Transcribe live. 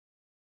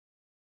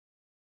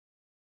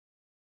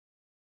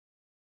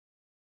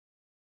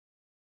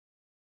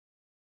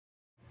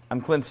I'm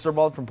Clint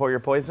from Pour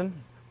Your Poison.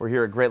 We're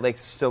here at Great Lakes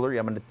Distillery.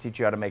 I'm going to teach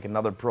you how to make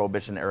another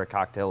Prohibition-era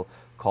cocktail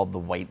called the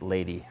White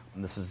Lady.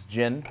 And this is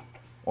gin,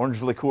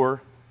 orange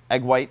liqueur,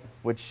 egg white,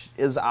 which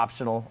is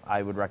optional.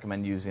 I would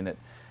recommend using it.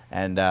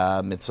 And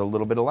it's a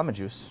little bit of lemon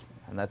juice,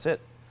 and that's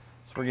it.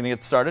 So we're going to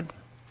get started.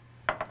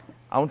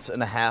 1.5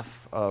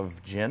 ounces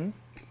of gin,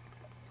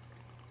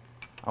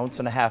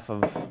 1.5 ounces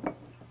of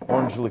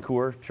orange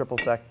liqueur, triple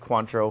sec,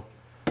 Cointreau.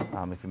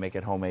 If you make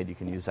it homemade, you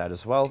can use that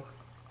as well.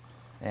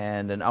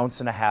 And 1.5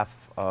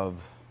 ounces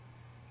of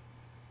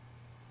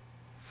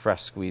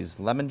fresh squeezed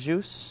lemon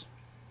juice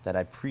that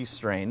I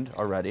pre-strained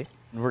already.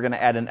 And we're going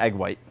to add an egg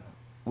white,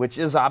 which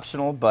is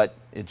optional, but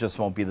it just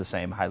won't be the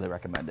same. Highly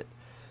recommend it.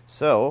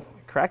 So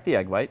crack the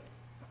egg white.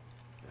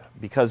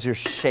 Because you're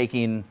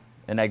shaking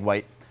an egg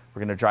white,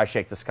 we're going to dry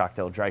shake this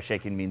cocktail. Dry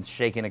shaking means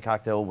shaking a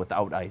cocktail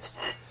without ice.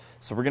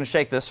 So we're going to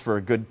shake this for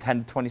a good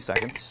 10 to 20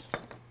 seconds.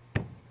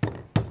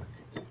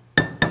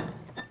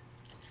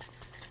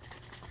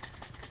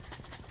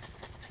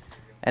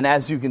 And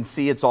as you can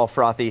see, it's all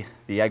frothy.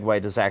 The egg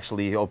white is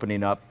actually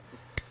opening up.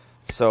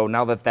 So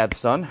now that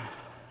that's done,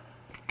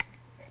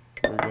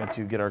 we're going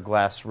to get our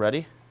glass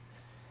ready.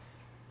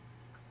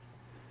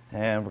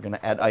 And we're going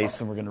to add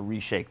ice and we're going to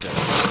reshake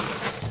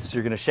this. So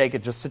you're going to shake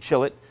it just to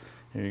chill it,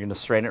 and you're going to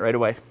strain it right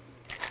away.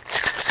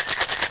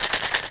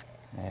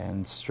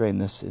 And strain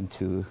this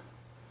into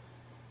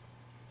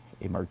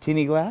a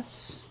martini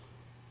glass.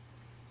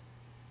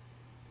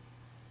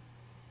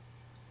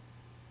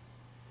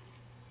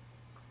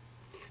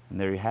 And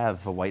there you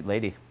have a White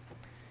Lady.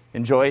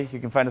 Enjoy. You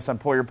can find us on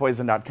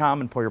pouryourpoison.com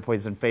and Pour Your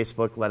Poison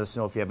Facebook. Let us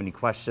know if you have any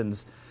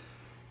questions,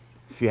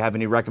 if you have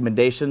any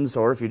recommendations,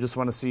 or if you just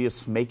want to see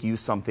us make you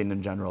something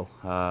in general.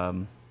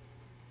 I'm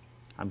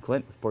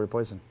Clint with Pour Your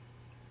Poison.